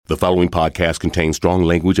The following podcast contains strong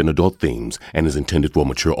language and adult themes and is intended for a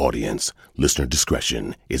mature audience. Listener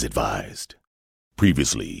discretion is advised.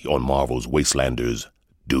 Previously on Marvel's Wastelanders,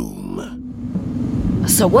 Doom.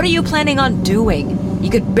 So what are you planning on doing? You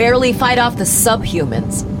could barely fight off the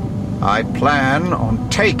subhumans. I plan on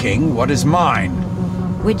taking what is mine.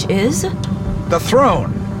 Which is? The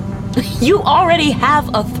throne. You already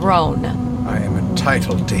have a throne. I am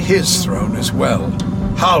entitled to his throne as well.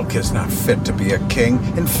 Hulk is not fit to be a king.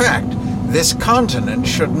 In fact, this continent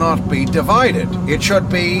should not be divided. It should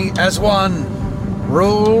be as one,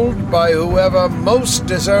 ruled by whoever most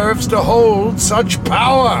deserves to hold such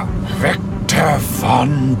power. Victor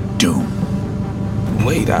Von Doom.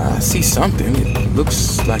 Wait, I see something. It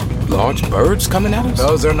looks like large birds coming at us.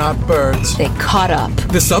 Those are not birds. They caught up.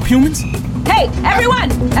 The subhumans? Hey,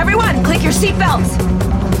 everyone! Everyone, click your seatbelts!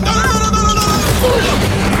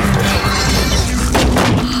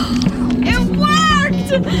 It worked!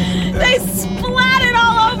 They splattered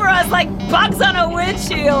all over us like bugs on a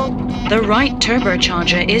windshield. The right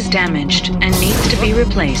turbocharger is damaged and needs to be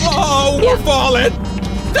replaced. Oh, we're falling!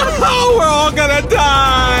 Oh, we're all gonna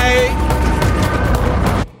die!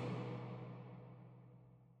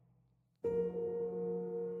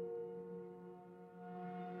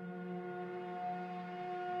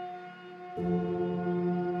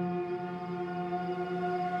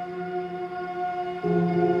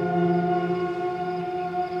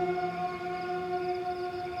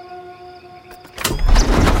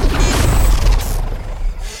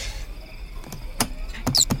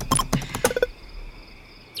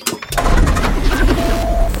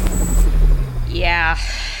 Yeah,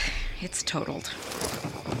 it's totaled.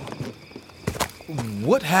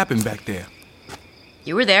 What happened back there?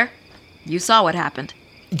 You were there. You saw what happened.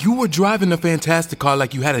 You were driving the Fantastic Car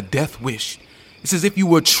like you had a death wish. It's as if you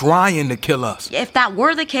were trying to kill us. If that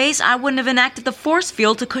were the case, I wouldn't have enacted the force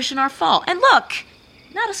field to cushion our fall. And look,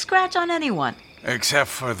 not a scratch on anyone. Except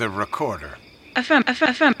for the recorder.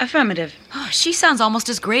 Affirmative. Oh, she sounds almost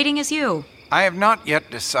as grating as you. I have not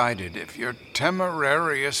yet decided if your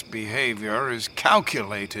temerarious behavior is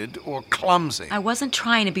calculated or clumsy. I wasn't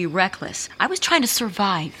trying to be reckless. I was trying to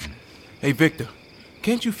survive. Hey, Victor,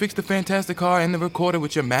 can't you fix the Fantastic Car and the recorder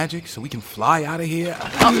with your magic so we can fly out of here?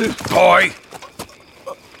 Boy,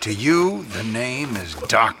 to you, the name is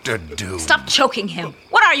Dr. Doom. Stop choking him.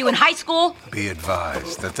 What are you, in high school? Be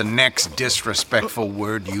advised that the next disrespectful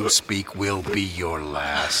word you speak will be your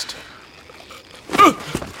last.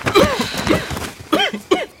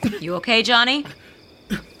 You okay, Johnny?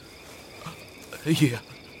 Yeah.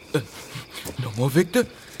 No more Victor.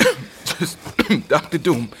 Just Dr.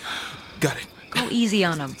 Doom. Got it. Go easy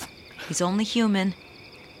on him. He's only human.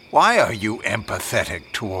 Why are you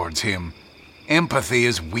empathetic towards him? Empathy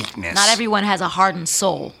is weakness. Not everyone has a hardened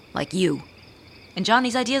soul, like you. And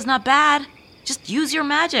Johnny's idea is not bad. Just use your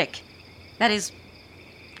magic. That is,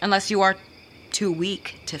 unless you are too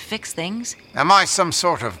weak to fix things. Am I some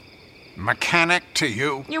sort of mechanic to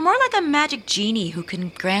you? You're more like a magic genie who can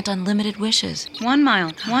grant unlimited wishes. 1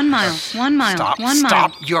 mile, 1 mile, 1 mile, Stop, 1 mile.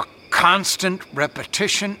 stop. Your constant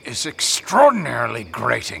repetition is extraordinarily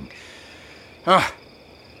grating. I've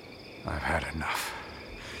had enough.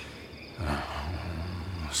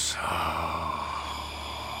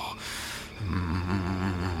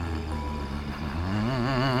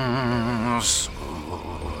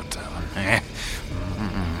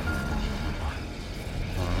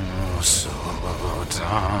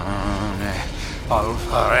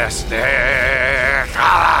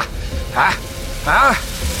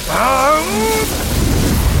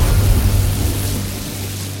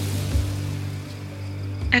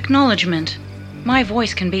 Acknowledgement. My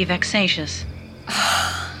voice can be vexatious.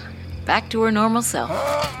 Back to her normal self.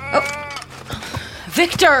 Oh.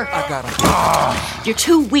 Victor! I got him. You're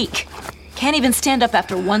too weak. Can't even stand up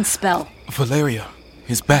after one spell. Valeria,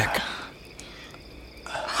 his back.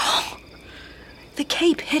 The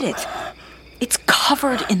cape hit it. It's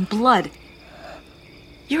covered in blood.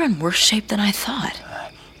 You're in worse shape than I thought.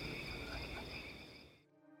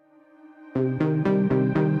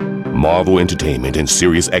 Marvel Entertainment and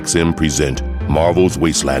SiriusXM present Marvel's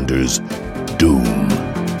Wastelanders, Doom.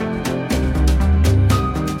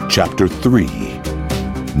 Chapter 3,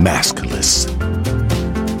 Maskless.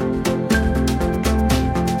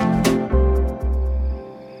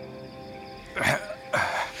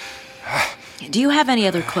 Do you have any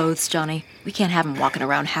other clothes, Johnny? We can't have him walking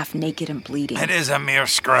around half naked and bleeding. It is a mere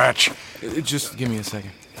scratch. Just give me a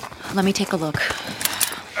second. Let me take a look.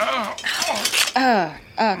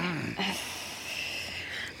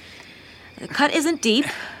 The cut isn't deep,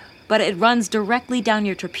 but it runs directly down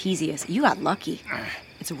your trapezius. You got lucky.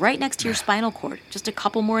 It's right next to your spinal cord. Just a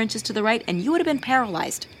couple more inches to the right, and you would have been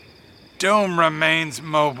paralyzed. Doom remains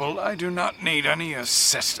mobile. I do not need any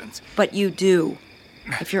assistance. But you do.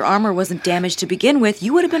 If your armor wasn't damaged to begin with,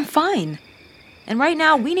 you would have been fine. And right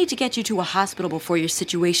now, we need to get you to a hospital before your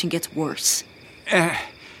situation gets worse.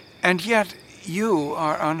 And yet, you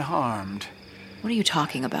are unharmed. What are you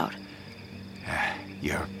talking about?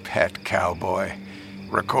 Your pet cowboy.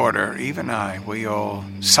 Recorder, even we all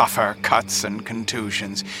suffer cuts and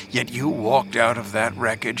contusions, yet you walked out of that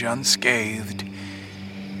wreckage unscathed.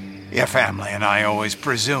 Your family and I always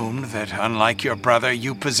presumed that, unlike your brother,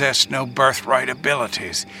 you possessed no birthright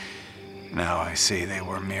abilities. Now I see they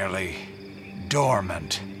were merely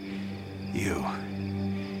dormant. You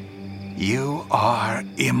are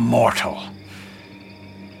immortal.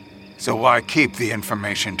 So why keep the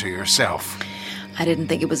information to yourself? I didn't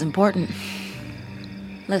think it was important.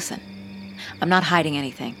 Listen, I'm not hiding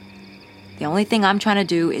anything. The only thing I'm trying to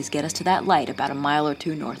do is get us to that light about a mile or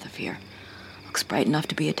two north of here. Looks bright enough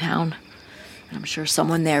to be a town, and I'm sure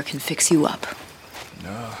someone there can fix you up.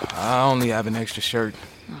 No, I only have an extra shirt.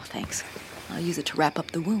 Oh, thanks. I'll use it to wrap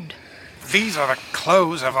up the wound. These are the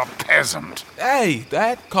clothes of a peasant. Hey,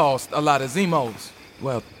 that cost a lot of Zimos.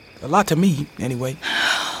 Well, a lot to me, anyway.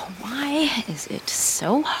 Why is it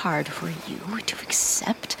so hard for you to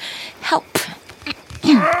accept help?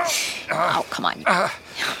 Oh, come on.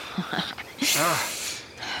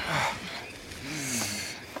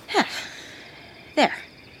 There.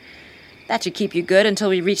 That should keep you good until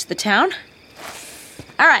we reach the town.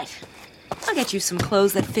 All right. I'll get you some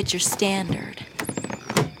clothes that fit your standard.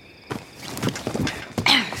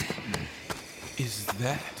 Is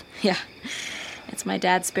that? Yeah. It's my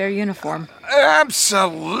dad's spare uniform.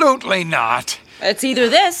 Absolutely not. It's either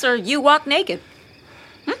this or you walk naked.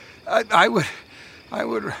 I would...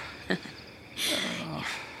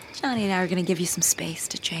 Johnny and I are going to give you some space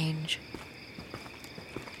to change.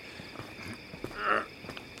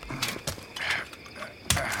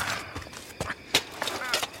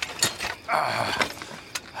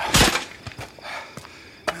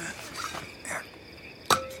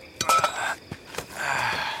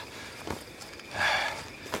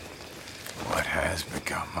 What has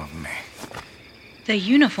become of me? The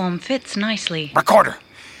uniform fits nicely. Recorder,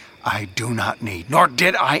 I do not need, nor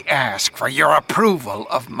did I ask for your approval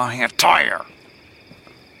of my attire.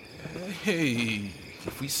 Hey,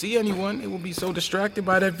 if we see anyone, they will be so distracted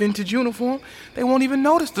by that vintage uniform, they won't even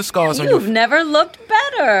notice the scars on your... You've never looked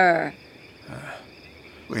better.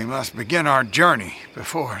 We must begin our journey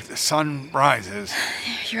before the sun rises.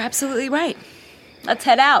 You're absolutely right. Let's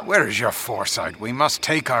head out. Where is your foresight? We must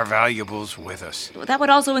take our valuables with us. That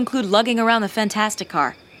would also include lugging around the Fantastic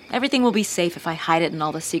Car. Everything will be safe if I hide it in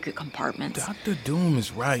all the secret compartments. Dr. Doom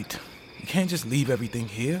is right. You can't just leave everything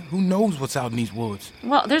here. Who knows what's out in these woods?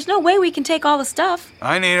 Well, there's no way we can take all the stuff.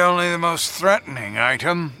 I need only the most threatening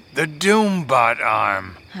item, the Doombot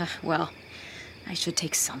arm. Well, I should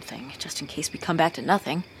take something, just in case we come back to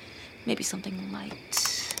nothing. Maybe something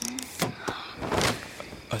light.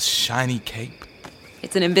 A shiny cape?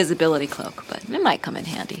 It's an invisibility cloak, but it might come in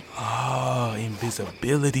handy. Oh,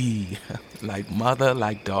 invisibility. Like mother,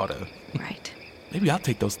 like daughter. Right. Maybe I'll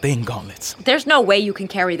take those thing gauntlets. There's no way you can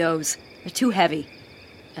carry those. They're too heavy.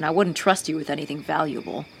 And I wouldn't trust you with anything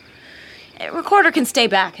valuable. A recorder can stay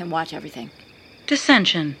back and watch everything.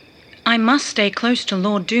 Dissension. I must stay close to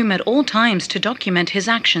Lord Doom at all times to document his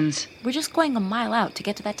actions. We're just going a mile out to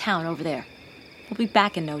get to that town over there. We'll be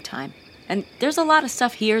back in no time. And there's a lot of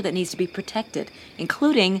stuff here that needs to be protected,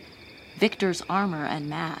 including Victor's armor and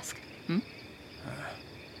mask.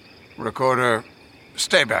 Recorder,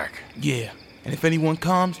 stay back. Yeah, and if anyone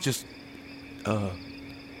comes, just,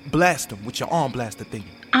 blast them with your arm blaster thing.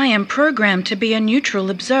 I am programmed to be a neutral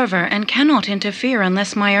observer and cannot interfere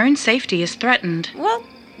unless my own safety is threatened. Well,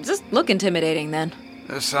 just look intimidating then.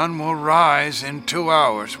 The sun will rise in 2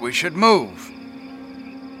 hours. We should move.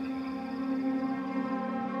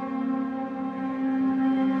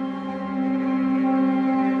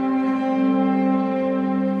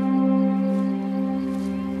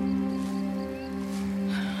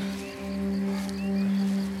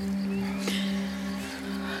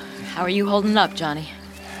 How are you holding up, Johnny?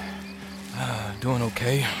 Doing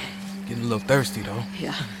okay. Getting a little thirsty, though.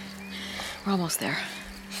 Yeah. We're almost there.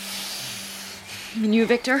 And you,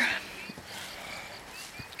 Victor?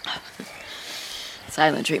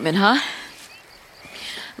 Silent treatment, huh?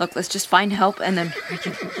 Look, let's just find help and then we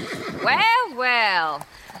can... Well.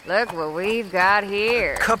 Look what we've got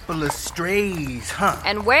here. Couple of strays, huh?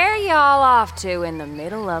 And where y'all off to in the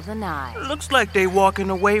middle of the night? Looks like they walking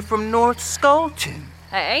away from North Skulton.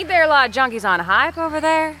 Hey, ain't there a lot of junkies on hype over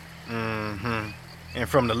there? Mm-hmm. And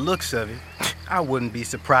from the looks of it, I wouldn't be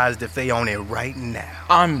surprised if they own it right now.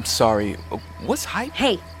 I'm sorry. What's hype?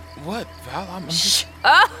 Hey. What, Val? I'm just...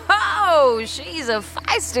 Oh, she's a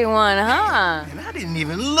feisty one, huh? And I didn't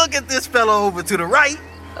even look at this fellow over to the right.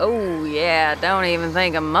 Oh, yeah, don't even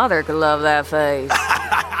think a mother could love that face.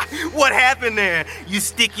 What happened there? You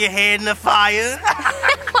stick your head in the fire?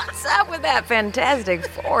 What's up with that Fantastic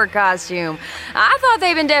Four costume? I thought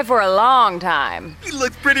they'd been dead for a long time. He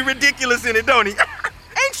looks pretty ridiculous in it, don't he?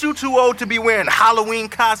 Ain't you too old to be wearing Halloween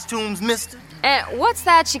costumes, mister? And what's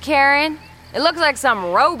that you carrying? It looks like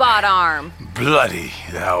some robot arm. Bloody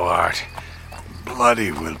thou art.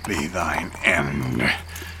 Bloody will be thine end.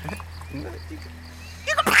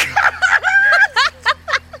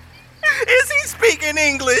 Is he speaking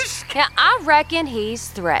English? Yeah, I reckon he's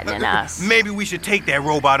threatening us. Maybe we should take that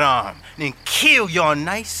robot arm and kill y'all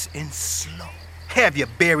nice and slow. Have you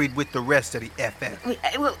buried with the rest of the FF.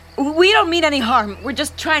 We don't mean any harm. We're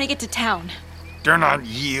just trying to get to town. Do not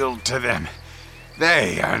yield to them.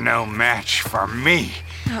 They are no match for me.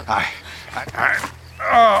 What are you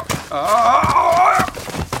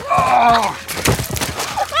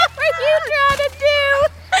trying to do?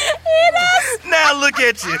 Hit us? Now look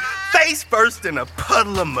at you, face first in a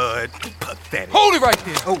puddle of mud. Pathetic. Hold it right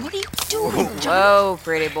there. Oh. What are you doing? Whoa,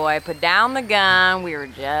 pretty boy, put down the gun. We were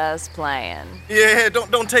just playing. Yeah,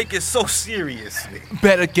 don't take it so seriously.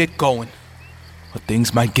 Better get going, or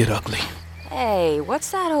things might get ugly. Hey,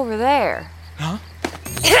 what's that over there? Huh?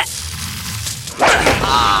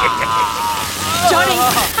 Johnny!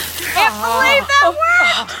 Can't believe that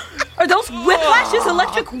worked! Are those whiplashes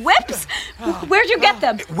electric whips? Where'd you get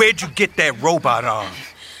them? Where'd you get that robot arm?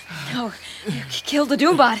 Oh, you killed the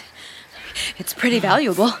Doombot. It's pretty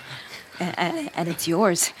valuable. And it's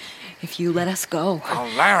yours, if you let us go.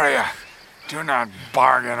 Hilaria, do not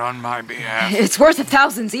bargain on my behalf. It's worth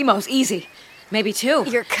 1,000 Zemos, easy. Maybe 2.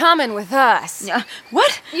 You're coming with us.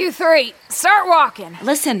 What? You 3, start walking.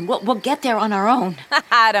 Listen, we'll get there on our own.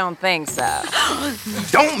 I don't think so.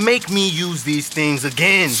 Don't make me use these things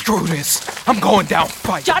again. Screw this. I'm going down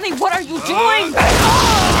fight. Johnny, what are you doing?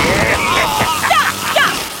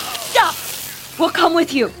 Stop! We'll come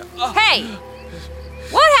with you. Hey,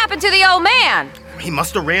 what happened to the old man? He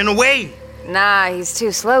must have ran away. Nah, he's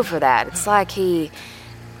too slow for that. It's like he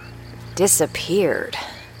disappeared.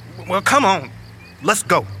 Well, come on. Let's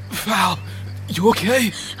go. Val, you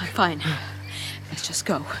okay? I'm fine. Let's just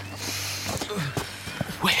go.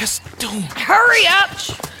 Where's Doom? Hurry up!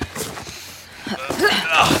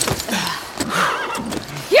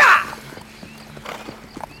 Yeah!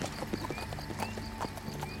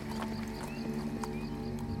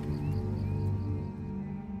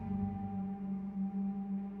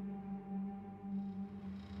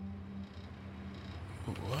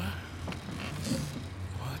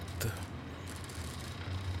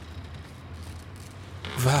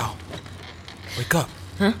 Val, wake up.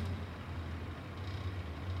 Huh?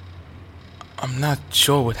 I'm not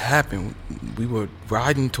sure what happened. We were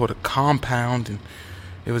riding toward a compound and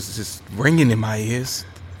it was just ringing in my ears.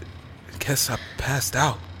 I guess I passed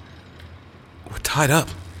out. We're tied up.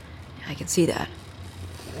 I can see that.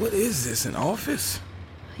 What is this, an office?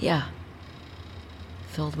 Yeah.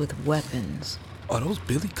 Filled with weapons. Are those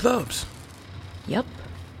billy clubs? Yep.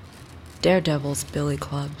 Daredevil's billy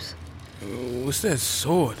clubs. What's that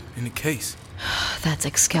sword in the case? That's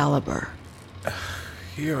Excalibur.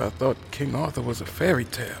 Here I thought King Arthur was a fairy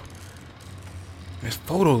tale. There's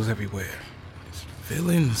photos everywhere. There's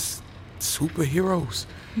villains, superheroes.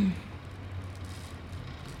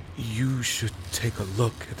 You should take a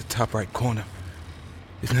look at the top right corner.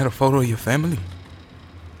 Isn't that a photo of your family?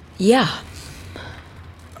 Yeah.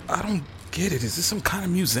 I don't get it. Is this some kind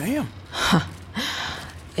of museum?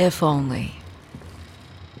 If only.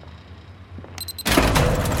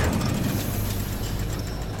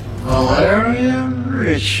 Valeria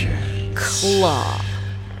Richards. Claw.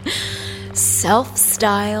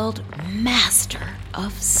 Self-styled master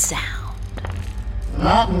of sound.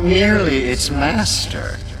 Not merely its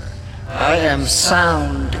master. I am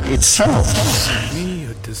sound itself. Me,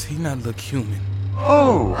 or does he not look human?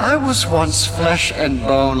 Oh, I was once flesh and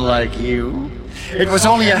bone like you. It was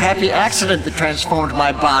only a happy accident that transformed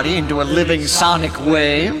my body into a living sonic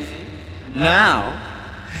wave.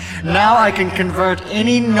 Now I can convert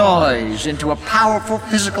any noise into a powerful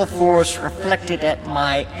physical force reflected at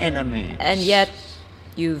my enemy. And yet,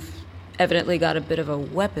 you've evidently got a bit of a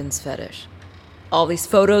weapons fetish. All these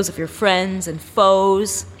photos of your friends and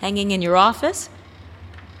foes hanging in your office?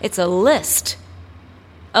 It's a list.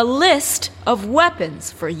 A list of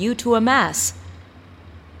weapons for you to amass.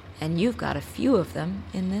 And you've got a few of them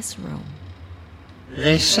in this room.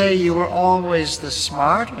 They say you were always the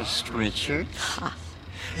smartest, Richard.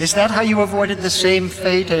 Is that how you avoided the same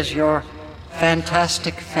fate as your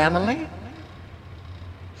fantastic family?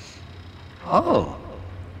 Oh.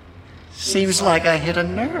 Seems like I hit a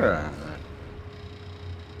nerve.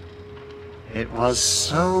 It was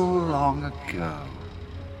so long ago.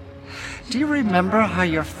 Do you remember how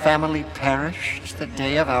your family perished the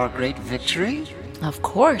day of our great victory? Of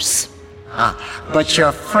course. But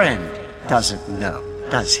your friend doesn't know,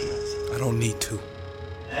 does he? I don't need to.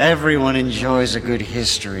 Everyone enjoys a good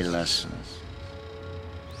history lesson.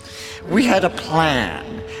 We had a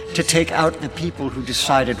plan to take out the people who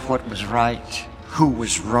decided what was right, who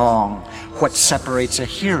was wrong, what separates a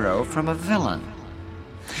hero from a villain.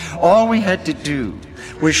 All we had to do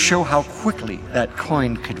was show how quickly that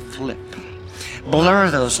coin could flip. Blur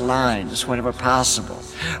those lines whenever possible.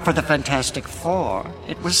 For the Fantastic Four,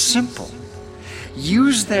 it was simple.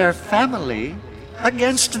 Use their family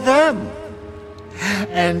against them.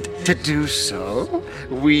 And to do so,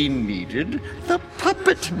 we needed the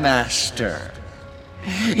Puppet Master.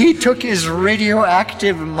 He took his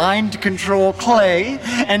radioactive mind control clay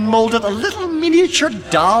and molded a little miniature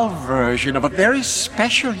doll version of a very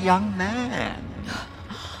special young man.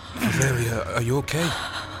 Valeria, are you okay?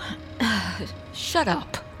 Shut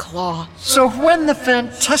up, Claw. So when the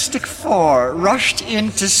Fantastic Four rushed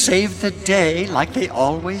in to save the day like they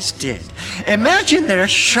always did, imagine their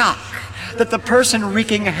shock that the person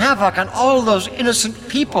wreaking havoc on all those innocent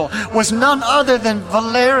people was none other than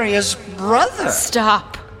Valeria's brother.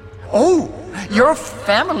 Stop. Oh, your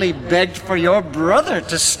family begged for your brother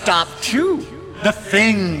to stop too. The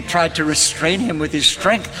Thing tried to restrain him with his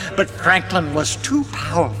strength, but Franklin was too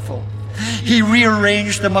powerful. He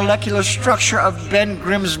rearranged the molecular structure of Ben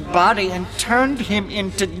Grimm's body and turned him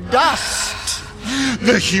into dust.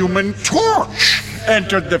 The Human Torch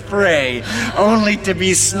entered the fray, only to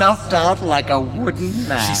be snuffed out like a wooden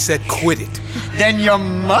map. She said quit it. Then your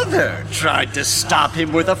mother tried to stop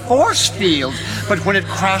him with a force field, but when it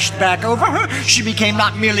crashed back over her, she became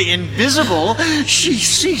not merely invisible, she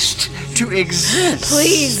ceased to exist.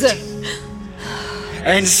 Please.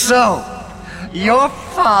 And so, your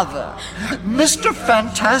father, Mr.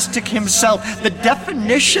 Fantastic himself, the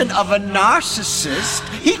definition of a narcissist,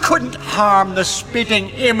 he couldn't harm the spitting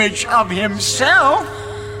image of himself.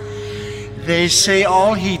 They say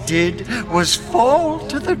all he did was fall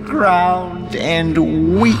to the ground and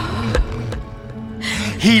weep.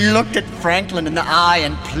 He looked at Franklin in the eye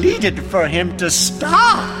and pleaded for him to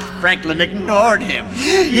stop. Franklin ignored him.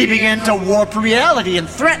 He began to warp reality and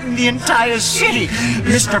threaten the entire city.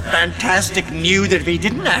 Mr. Fantastic knew that if he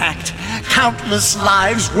didn't act, countless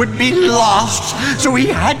lives would be lost, so he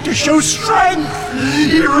had to show strength.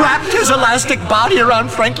 He wrapped his elastic body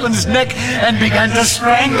around Franklin's neck and began to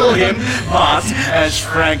strangle him. But as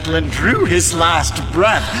Franklin drew his last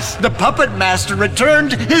breath, the Puppet Master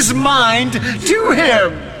returned his mind to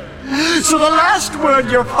him. So the last word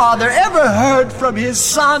your father ever heard from his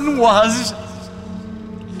son was,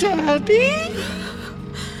 "Daddy?"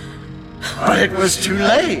 But it was too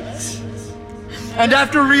late. And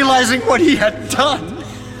after realizing what he had done,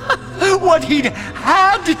 what he'd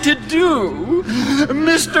had to do,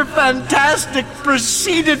 Mr. Fantastic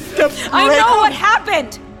proceeded to break... I know what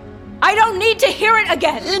happened! I don't need to hear it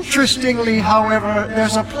again! Interestingly, however,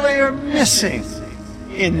 there's a player missing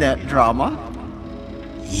in that drama.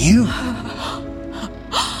 You.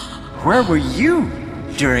 Where were you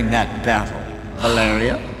during that battle,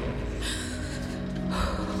 Valeria?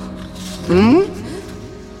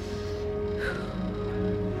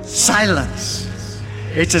 Silence.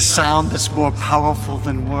 It's a sound that's more powerful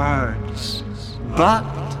than words. But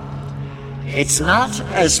it's not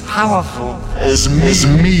as powerful as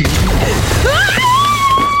me.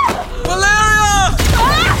 Valeria!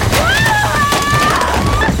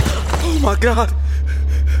 Oh my God.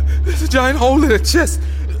 There's a giant hole in her chest.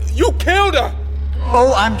 You killed her!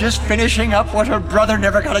 Oh, I'm just finishing up what her brother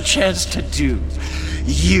never got a chance to do.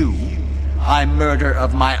 You, I murder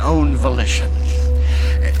of my own volition.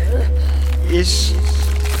 Is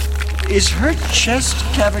her chest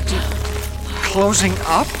cavity closing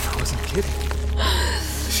up? I wasn't kidding.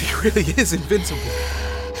 She really is invincible.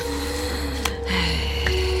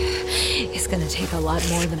 It's gonna take a lot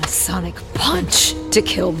more than a sonic punch to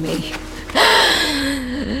kill me.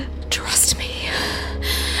 Trust me.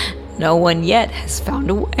 No one yet has found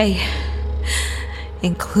a way,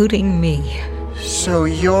 including me. So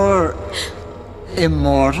you're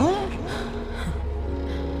immortal?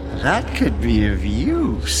 That could be of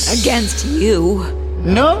use. Against you.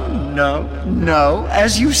 No.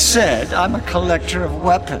 As you said, I'm a collector of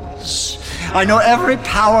weapons. I know every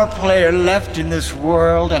power player left in this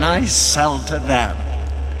world, and I sell to them.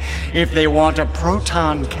 If they want a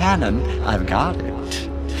proton cannon, I've got it.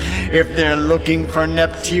 If they're looking for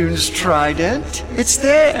Neptune's trident, it's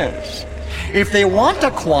theirs. If they want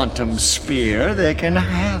a quantum spear, they can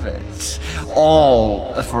have it.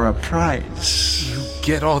 All for a price. You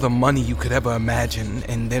get all the money you could ever imagine,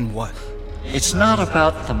 and then what? It's not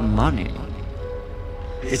about the money.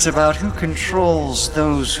 It's about who controls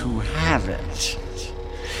those who have it.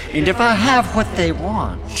 And if I have what they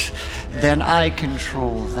want, then I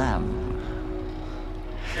control them.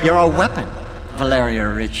 You're a weapon, Valeria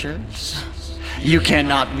Richards. You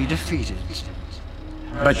cannot be defeated.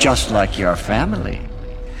 But just like your family,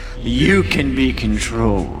 you can be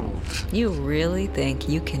controlled. You really think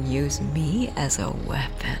you can use me as a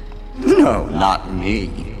weapon? No, not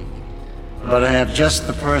me. But I have just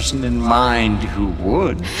the person in mind who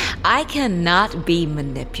would. I cannot be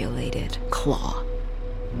manipulated, Claw.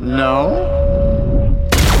 No?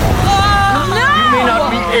 No! You may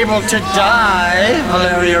not be able to die,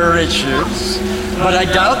 Valeria Richards, but I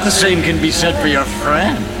doubt the same can be said for your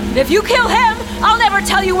friend. If you kill him, I'll never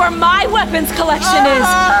tell you where my weapons collection is.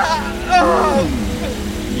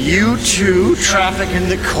 You too traffic in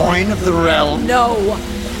the coin of the realm? No.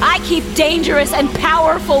 I keep dangerous and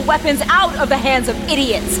powerful weapons out of the hands of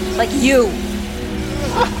idiots like you.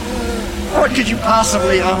 What could you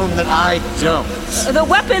possibly own that I don't? The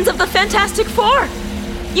weapons of the Fantastic Four.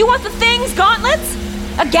 You want the things, gauntlets?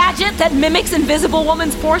 A gadget that mimics Invisible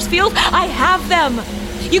Woman's force field? I have them.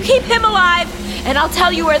 You keep him alive, and I'll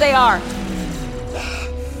tell you where they are.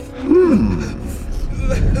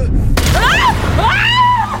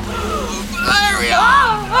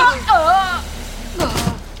 Valeria!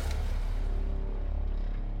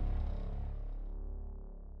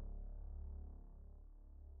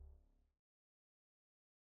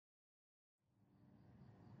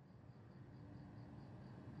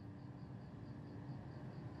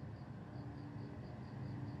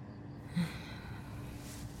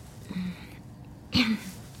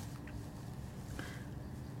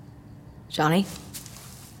 Johnny?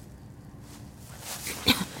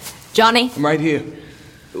 Johnny? I'm right here.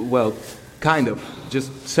 Well, kind of.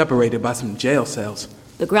 Just separated by some jail cells.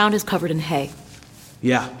 The ground is covered in hay.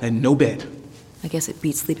 Yeah, and no bed. I guess it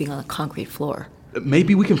beats sleeping on a concrete floor.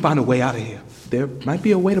 Maybe we can find a way out of here. There might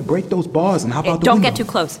be a way to break those bars and hop out the Don't window. get too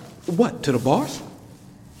close. What, to the bars?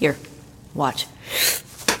 Here, watch.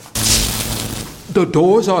 The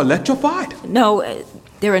doors are electrified? No,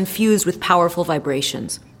 they're infused with powerful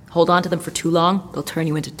vibrations. Hold on to them for too long, they'll turn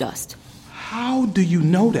you into dust. How do you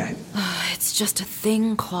know that? It's just a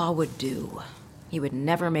thing Claw would do. He would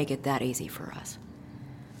never make it that easy for us.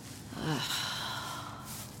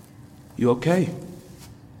 You okay?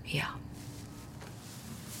 Yeah,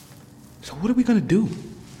 So what are we gonna do?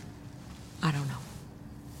 I don't know.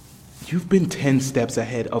 You've been 10 steps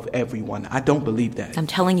ahead of everyone. I don't believe that. I'm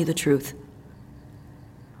telling you the truth.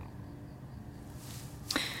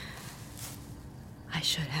 I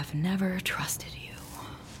should have never trusted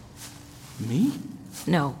you. Me?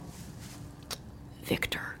 No.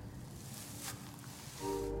 Victor.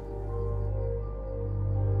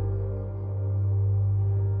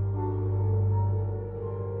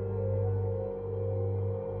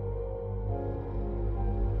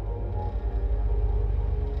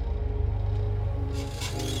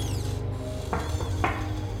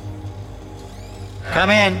 Come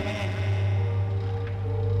in.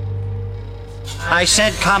 I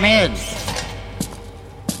said come in.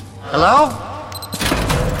 Hello?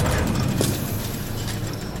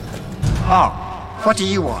 Oh, what do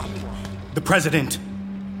you want? The president.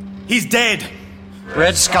 He's dead.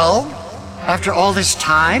 Red Skull? After all this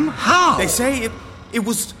time? How? They say it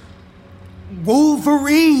was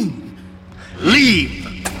Wolverine. Leave!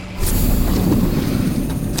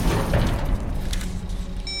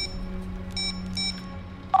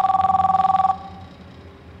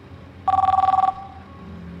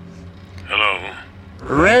 Hello?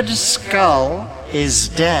 Red Skull is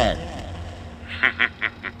dead.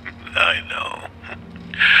 I know.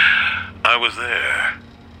 I was there.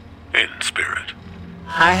 In spirit.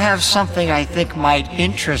 I have something I think might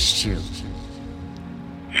interest you.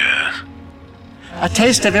 Yes? A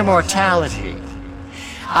taste of immortality.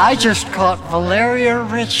 I just caught Valeria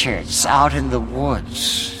Richards out in the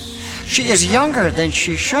woods. She is younger than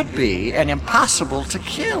she should be and impossible to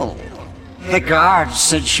kill. The guards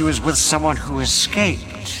said she was with someone who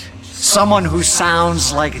escaped. Someone who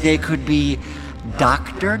sounds like they could be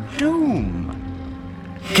Dr. Doom.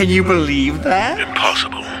 Can you believe that?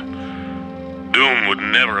 Impossible. Doom would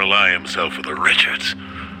never ally himself with the Richards.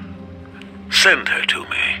 Send her to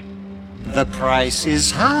me. The price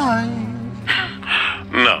is high.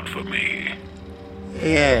 Not for me.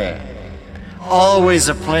 Yeah. Always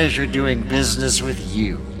a pleasure doing business with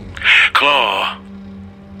you. Claw,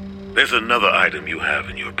 there's another item you have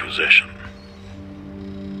in your possession.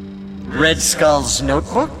 Red Skull's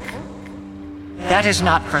notebook? That is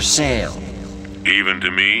not for sale. Even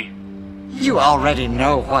to me? You already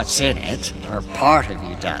know what's in it, or part of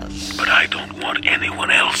you does. But I don't want anyone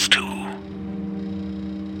else to.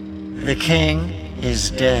 The king is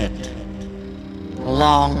dead.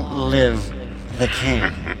 Long live the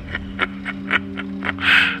king.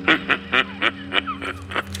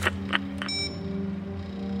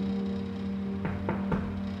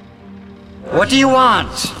 What do you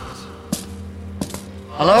want?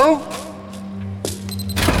 Hello?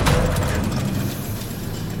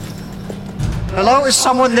 Hello, is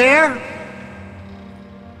someone there?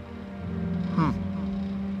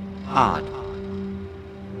 Odd.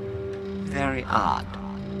 Very odd.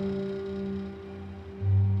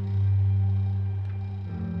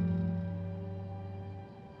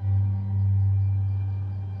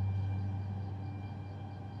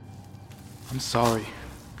 I'm sorry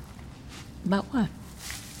About what?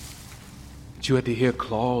 that you had to hear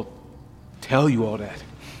Claude tell you all that.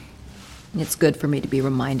 It's good for me to be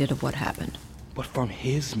reminded of what happened. But from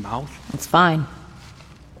his mouth? It's fine.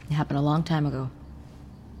 It happened a long time ago.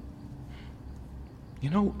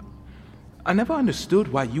 You know, I never understood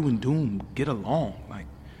why you and Doom get along. Like,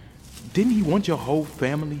 didn't he want your whole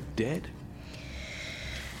family dead?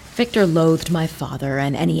 Victor loathed my father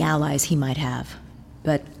and any allies he might have.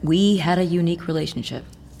 But we had a unique relationship.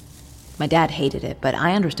 My dad hated it, but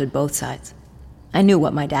I understood both sides. I knew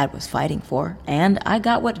what my dad was fighting for, and I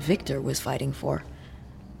got what Victor was fighting for.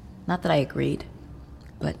 Not that I agreed,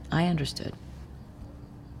 but I understood.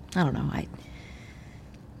 I don't know,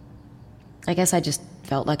 I guess I just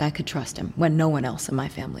felt like I could trust him when no one else in my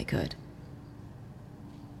family could.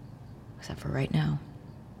 Except for right now.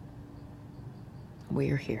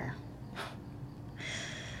 We're here.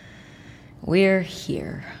 We're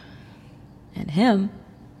here. And him,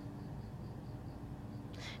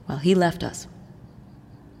 well, he left us.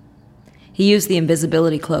 He used the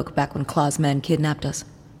invisibility cloak back when Claw's men kidnapped us.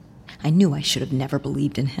 I knew I should have never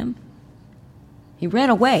believed in him. He ran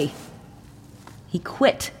away. He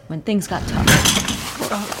quit when things got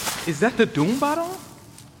tough. Is that the Doom bottle?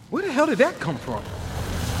 Where the hell did that come from?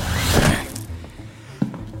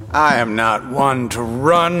 I am not one to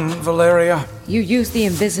run, Valeria. You used the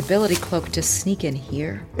invisibility cloak to sneak in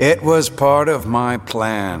here? It was part of my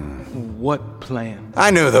plan. What plan?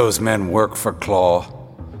 I knew those men worked for Claw.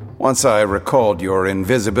 Once I recalled your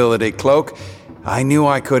invisibility cloak, I knew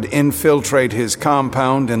I could infiltrate his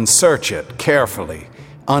compound and search it carefully,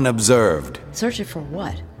 unobserved. Search it for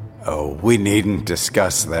what? Oh, we needn't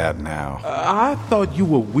discuss that now. I thought you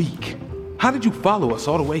were weak. How did you follow us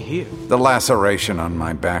all the way here? The laceration on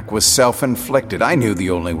my back was self-inflicted. I knew the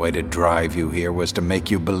only way to drive you here was to make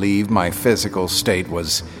you believe my physical state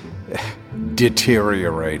was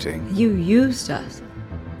deteriorating. You used us.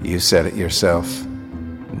 You said it yourself.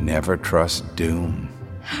 Never trust Doom.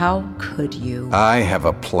 How could you? I have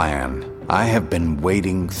a plan. I have been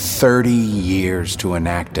waiting 30 years to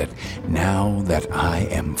enact it. Now that I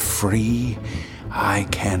am free, I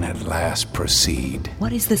can at last proceed.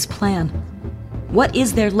 What is this plan? What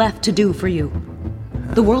is there left to do for you?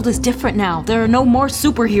 The world is different now. There are no more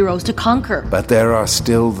superheroes to conquer. But there are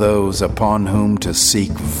still those upon whom to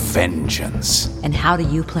seek vengeance. And how do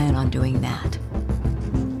you plan on doing that?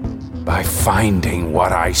 By finding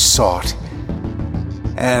what I sought.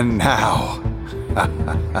 And now,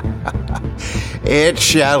 it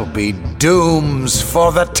shall be Doom's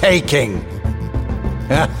for the taking.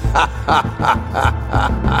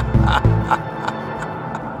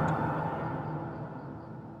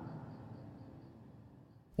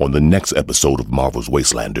 On the next episode of Marvel's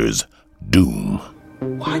Wastelanders, Doom.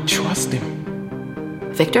 Why trust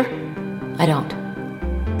him? Victor? I don't.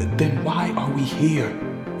 Then why are we here?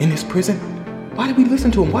 In this prison? Why did we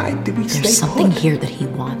listen to him? Why did we stay put? There's something here that he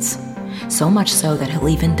wants. So much so that he'll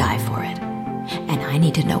even die for it. And I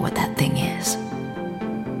need to know what that thing is.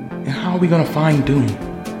 And how are we gonna find Doom?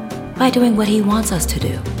 By doing what he wants us to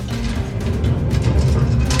do.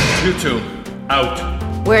 You two, out.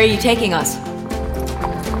 Where are you taking us?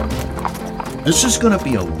 This is gonna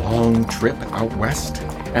be a long trip out west,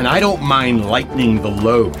 and I don't mind lightening the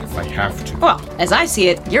load if I have to. Well, as I see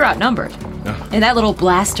it, you're outnumbered. And that little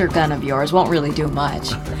blaster gun of yours won't really do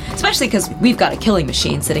much. Especially because we've got a killing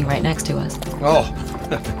machine sitting right next to us. Oh,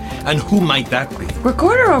 and who might that be?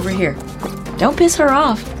 Recorder over here. Don't piss her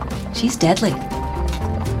off. She's deadly.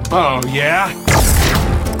 Oh, yeah?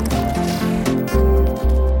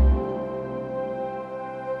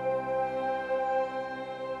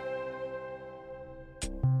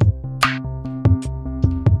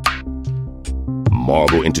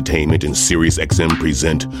 Marvel Entertainment and SiriusXM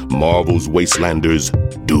present Marvel's Wastelanders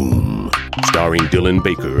Doom, starring Dylan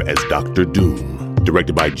Baker as Dr. Doom,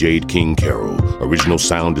 directed by Jade King Carroll, original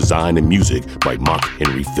sound design and music by Mark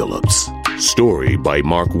Henry Phillips, story by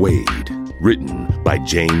Mark Waid, written by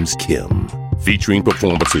James Kim, featuring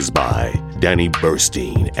performances by Danny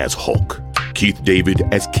Burstein as Hulk, Keith David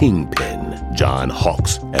as Kingpin, John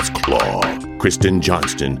Hawkes as Claw, Kristen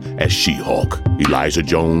Johnston as She-Hulk, Elijah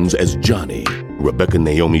Jones as Johnny, Rebecca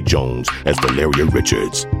Naomi Jones as Valeria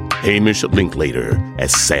Richards, Hamish Linklater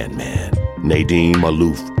as Sandman, Nadine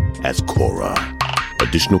Malouf as Cora.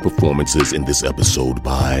 Additional performances in this episode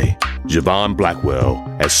by Javon Blackwell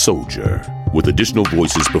as Soldier, with additional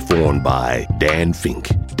voices performed by Dan Fink,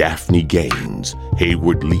 Daphne Gaines,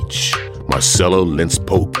 Hayward Leach, Marcella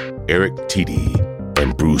Lentz-Pope, Eric Tiede,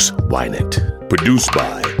 and Bruce Wynant. Produced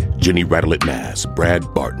by Jenny Radelet-Mass,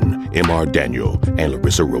 Brad Barton, M.R. Daniel, and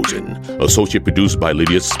Larissa Rosen. Associate produced by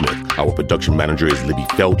Lydia Smith. Our production manager is Libby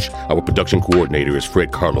Felch. Our production coordinator is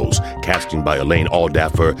Fred Carlos. Casting by Elaine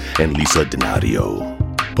Aldaffer and Lisa Donadio.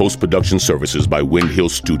 Post-production services by Wind Hill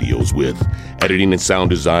Studios, with editing and sound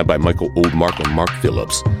design by Michael Oldmark and Mark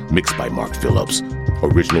Phillips. Mixed by Mark Phillips.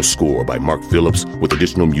 Original score by Mark Phillips, with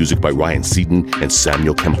additional music by Ryan Seaton and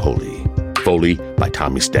Samuel Campoli. Foley by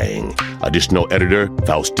Tommy Stang. Additional editor,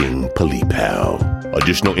 Faustine Palipal.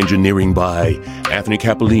 Additional engineering by Anthony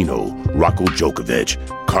Capolino, Rocco Djokovic,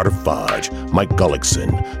 Carter Fudge, Mike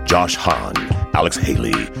Gullickson, Josh Hahn, Alex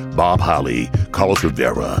Haley, Bob Holly, Carlos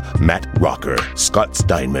Rivera, Matt Rocker, Scott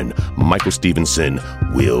Steinman, Michael Stevenson,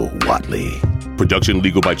 Will Watley. Production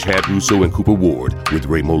legal by Chad Russo and Cooper Ward, with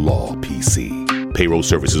Ramo Law, PC. Payroll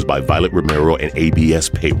services by Violet Romero and ABS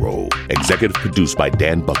Payroll. Executive produced by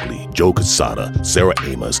Dan Buckley, Joe Quesada, Sarah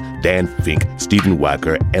Amos, Dan Fink, Stephen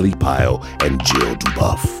Wacker, Ellie Pyle, and Jill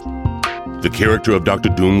Dubuff. The character of Dr.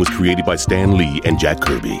 Doom was created by Stan Lee and Jack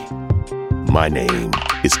Kirby. My name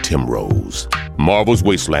is Tim Rose. Marvel's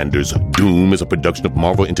Wastelanders Doom is a production of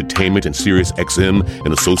Marvel Entertainment and SiriusXM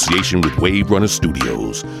in association with Wave Runner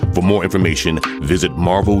Studios. For more information, visit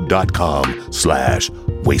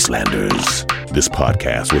marvel.com/Wastelanders. This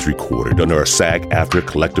podcast was recorded under a SAG-AFTRA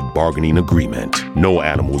collective bargaining agreement. No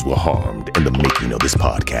animals were harmed in the making of this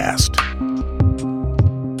podcast.